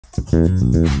The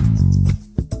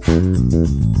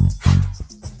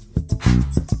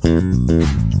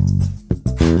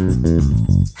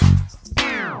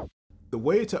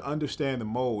way to understand the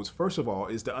modes, first of all,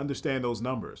 is to understand those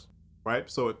numbers,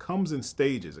 right? So it comes in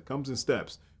stages, it comes in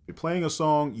steps. If you're playing a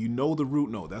song, you know the root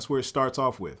note. That's where it starts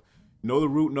off with. You know the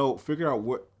root note, figure out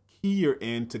what key you're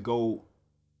in to go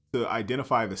to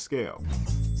identify the scale.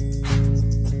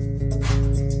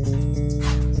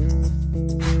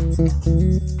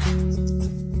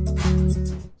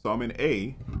 So I'm in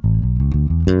A.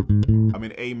 I'm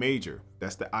in A major.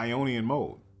 That's the Ionian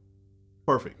mode.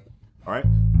 Perfect. All right.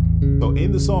 So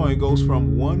in the song, it goes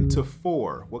from 1 to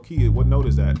 4. What key? What note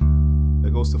is that?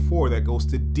 That goes to 4. That goes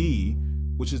to D,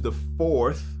 which is the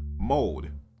 4th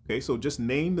mode. Okay. So just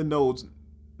name the nodes.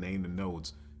 Name the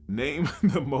nodes. Name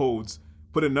the modes.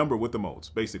 Put a number with the modes,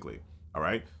 basically. All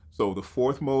right. So the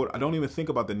 4th mode, I don't even think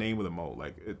about the name of the mode.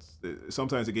 Like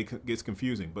sometimes it gets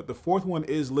confusing. But the 4th one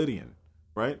is Lydian,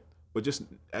 right? But just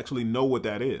actually know what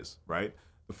that is, right?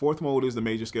 The 4th mode is the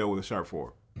major scale with a sharp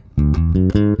 4.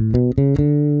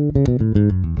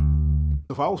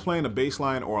 If I was playing a bass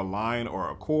line or a line or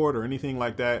a chord or anything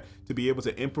like that to be able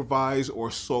to improvise or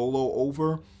solo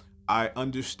over, I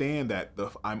understand that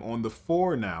I'm on the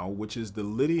 4 now, which is the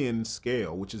Lydian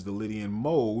scale, which is the Lydian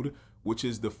mode, which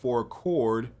is the 4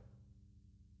 chord,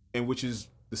 and which is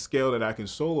the scale that I can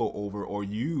solo over or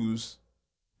use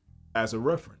as a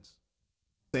reference.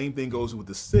 Same thing goes with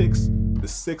the 6th. The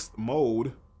 6th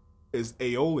mode is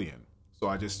Aeolian. So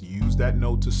I just use that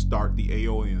note to start the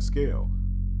Aeolian scale,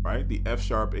 right? The F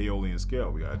sharp Aeolian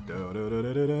scale. We got da da da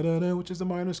da da da da, which is the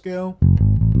minor scale.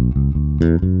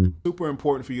 Super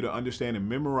important for you to understand and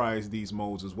memorize these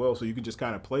modes as well, so you can just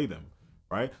kind of play them,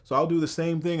 right? So I'll do the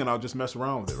same thing and I'll just mess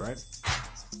around with it, right?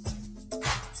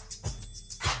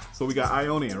 So we got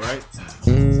Ionian, right?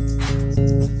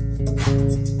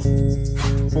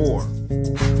 4.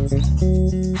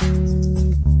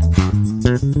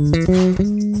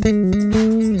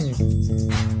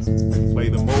 Play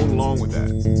the mode along with that.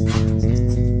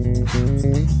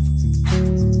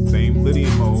 Same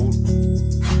Lydian mode.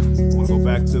 I want to go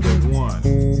back to the 1.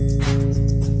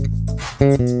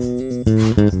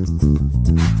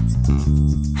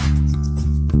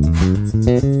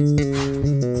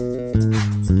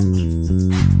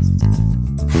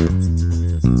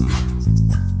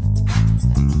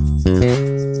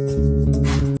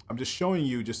 I'm just showing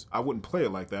you, I wouldn't play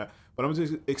it like that, but I'm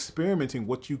just experimenting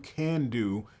what you can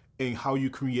do and how you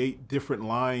create different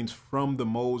lines from the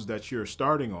modes that you're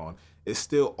starting on. It's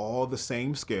still all the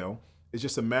same scale. It's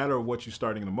just a matter of what you're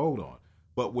starting the mode on.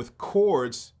 But with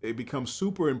chords, it becomes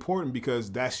super important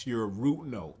because that's your root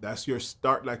note. That's your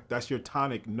start, that's your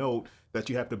tonic note that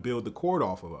you have to build the chord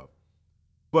off of.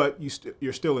 But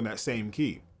you're still in that same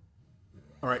key.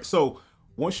 All right, so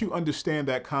once you understand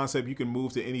that concept, you can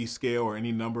move to any scale or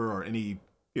any number or any,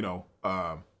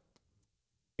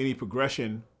 any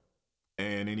progression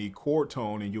and any chord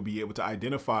tone, and you'll be able to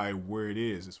identify where it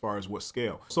is as far as what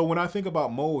scale. So when I think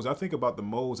about modes, I think about the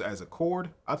modes as a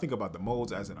chord. I think about the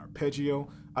modes as an arpeggio.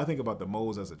 I think about the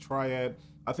modes as a triad.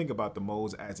 I think about the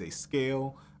modes as a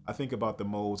scale. I think about the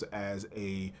modes as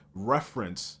a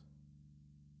reference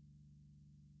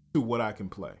to what I can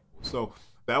play. So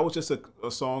that was just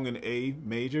a song in A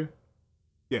major.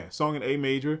 Yeah, song in A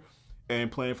major,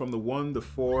 and playing from the 1, the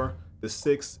 4, the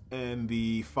 6, and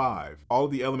the 5. All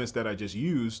of the elements that I just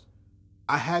used,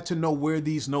 I had to know where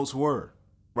these notes were,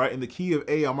 right? In the key of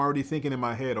A, I'm already thinking in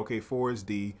my head, okay, 4 is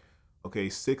D, okay,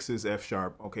 6 is F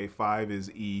sharp, okay, 5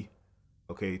 is E,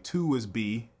 okay, 2 is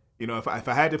B. You know, if I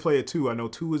had to play a 2, I know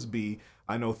 2 is B,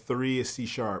 I know 3 is C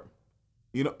sharp.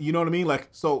 You know what I mean? Like,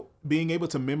 so being able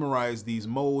to memorize these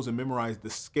modes and memorize the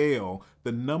scale,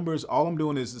 the numbers, all I'm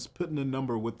doing is just putting the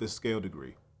number with the scale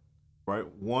degree. Right?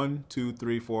 1, 2,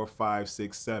 3, 4, 5,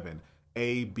 6, 7.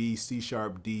 A, B, C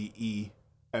sharp, D, E,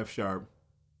 F sharp.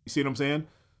 You see what I'm saying?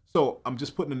 So I'm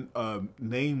just putting a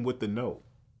name with the note,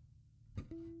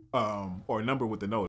 or a number with the note.